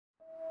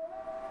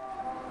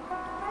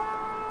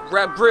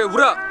RapGrid,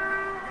 what up?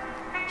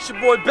 It's your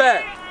boy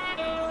Bad.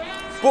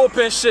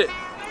 Bullpen shit.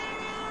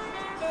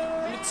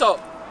 Let me talk.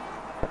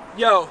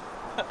 Yo.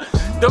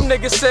 Them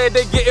niggas said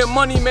they getting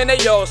money, man, they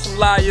all some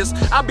liars.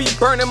 I be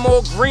burning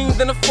more green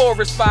than a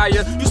forest fire.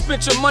 You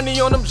spent your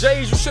money on them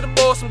J's, you should've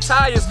bought some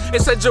tires.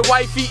 It said your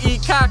wifey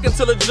eat cock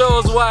until the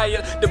jaw's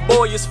wire. The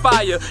boy is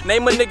fire,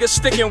 name a nigga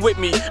sticking with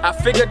me. I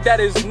figured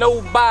that is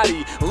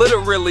nobody,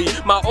 literally.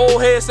 My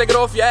old head, take it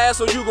off your ass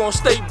or you gon'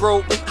 stay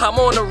broke. I'm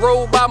on the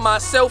road by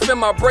myself and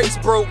my brakes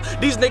broke.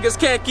 These niggas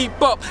can't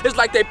keep up, it's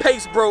like they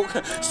pace broke.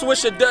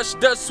 Swisher, Dutch,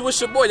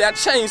 Swisher, boy, that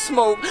chain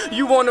smoke.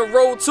 You on the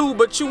road too,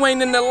 but you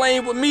ain't in the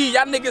lane with me.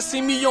 Y'all niggas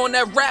see me on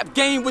that rap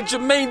game with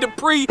Jermaine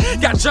Dupri.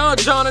 Got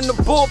John in the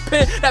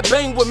bullpen that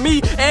bang with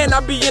me. And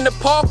I be in the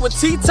park with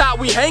T-Top,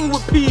 we hang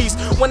with peas.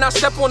 When I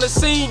step on the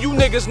scene, you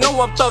niggas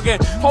know I'm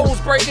thuggin'. Hoes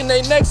breaking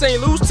their necks,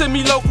 ain't lose to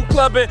me local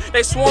clubbing.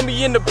 They swarm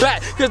me in the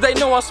back, cause they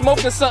know I'm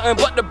smoking something.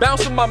 But the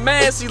bounce of my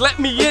man, he let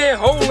me in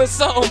holding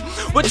something.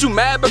 What you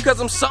mad because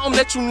I'm something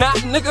that you not,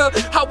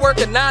 nigga? I work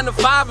a 9 to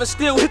 5 and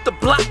still hit the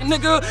block,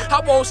 nigga. I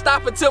won't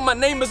stop until my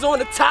name is on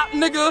the top,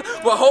 nigga.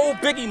 With whole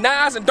Biggie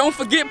Nines and don't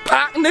forget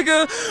Pac,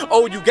 nigga.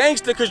 Oh, you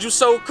gangster cause you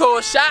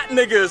so-called shot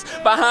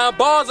niggas. Behind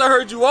bars I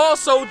heard you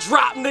also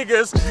drop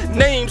niggas.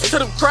 Names to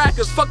them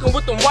crackers, fucking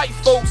with them white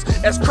folks.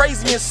 That's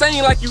crazy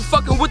insane like you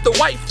fucking with the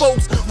white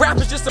folks. Rap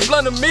is just a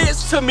blunt of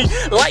mids to me.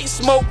 Light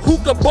smoke,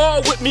 hookah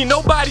ball with me.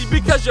 Nobody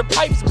because your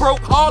pipes broke.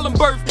 Harlem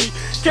birthed me.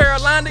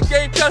 Carolina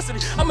gave custody.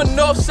 I'm a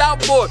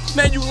North-South boy.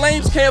 Man, you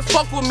lames can't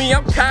fuck with me.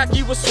 I'm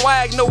cocky with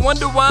swag. No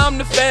wonder why I'm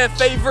the fan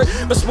favorite.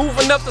 But smooth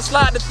enough to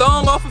slide the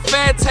thong off of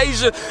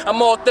Fantasia.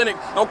 I'm authentic.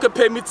 Don't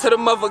compare me to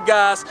them other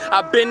guys.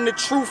 I've been the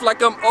truth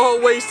like I'm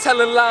always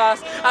telling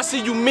lies. I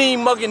see you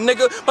mean mugging,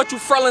 nigga, but you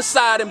frail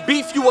inside. And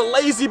beef, you a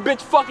lazy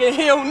bitch, fucking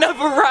he'll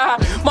never ride.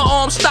 My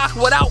arm stock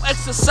without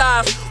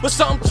exercise. With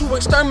something to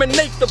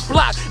exterminate the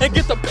block and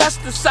get the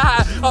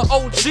pesticide.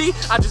 OG,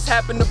 I just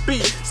happen to be.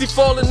 See,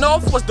 falling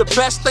off was the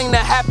best thing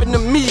that happened to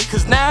me,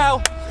 cause now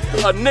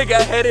a nigga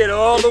headed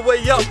all the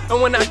way up.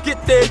 And when I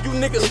get there, you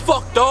niggas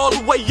fucked all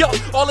the way up.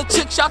 All the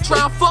chicks y'all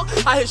try and fuck,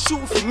 I hit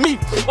shooting for me.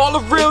 All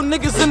the real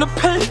niggas in the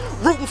pen,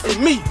 rooting for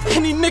me.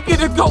 Any nigga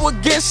that go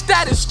against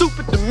that is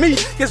stupid to me.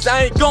 Cause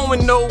I ain't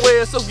going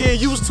nowhere, so get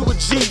used to a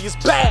G, it's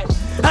bad.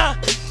 Huh?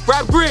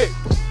 RapGrid.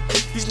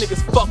 These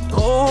niggas fucked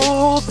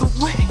all the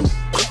way.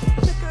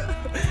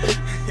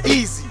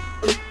 Easy.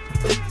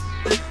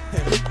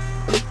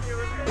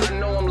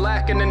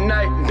 Lacking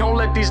tonight, don't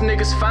let these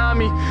niggas find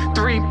me.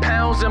 3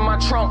 pounds in my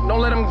trunk, don't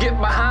let them get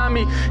behind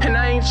me. And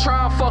I ain't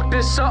trying to fuck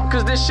this up,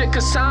 cause this shit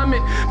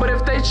consignment. But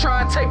if they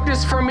try to take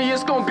this from me,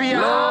 it's gonna be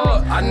a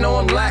Lord, I know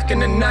I'm lacking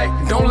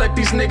tonight, don't let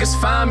these niggas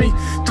find me.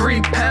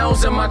 3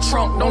 pounds in my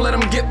trunk, don't let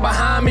them get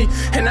behind me.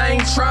 And I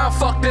ain't trying to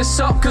fuck this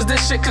up, cause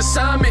this shit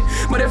consignment.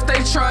 But if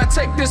they try to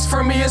take this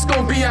from me, it's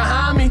gonna be a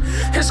homie.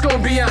 It's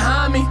gonna be a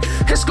homie.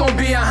 It's gonna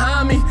be a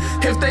homie.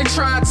 If they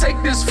try to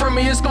take this from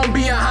me, it's gonna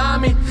be a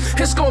homie.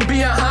 It's gonna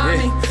be a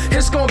homie.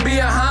 It's gonna be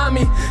a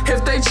homie.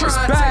 If they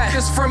try to take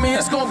this from me,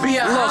 it's gonna be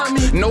a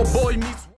homie. No boy meets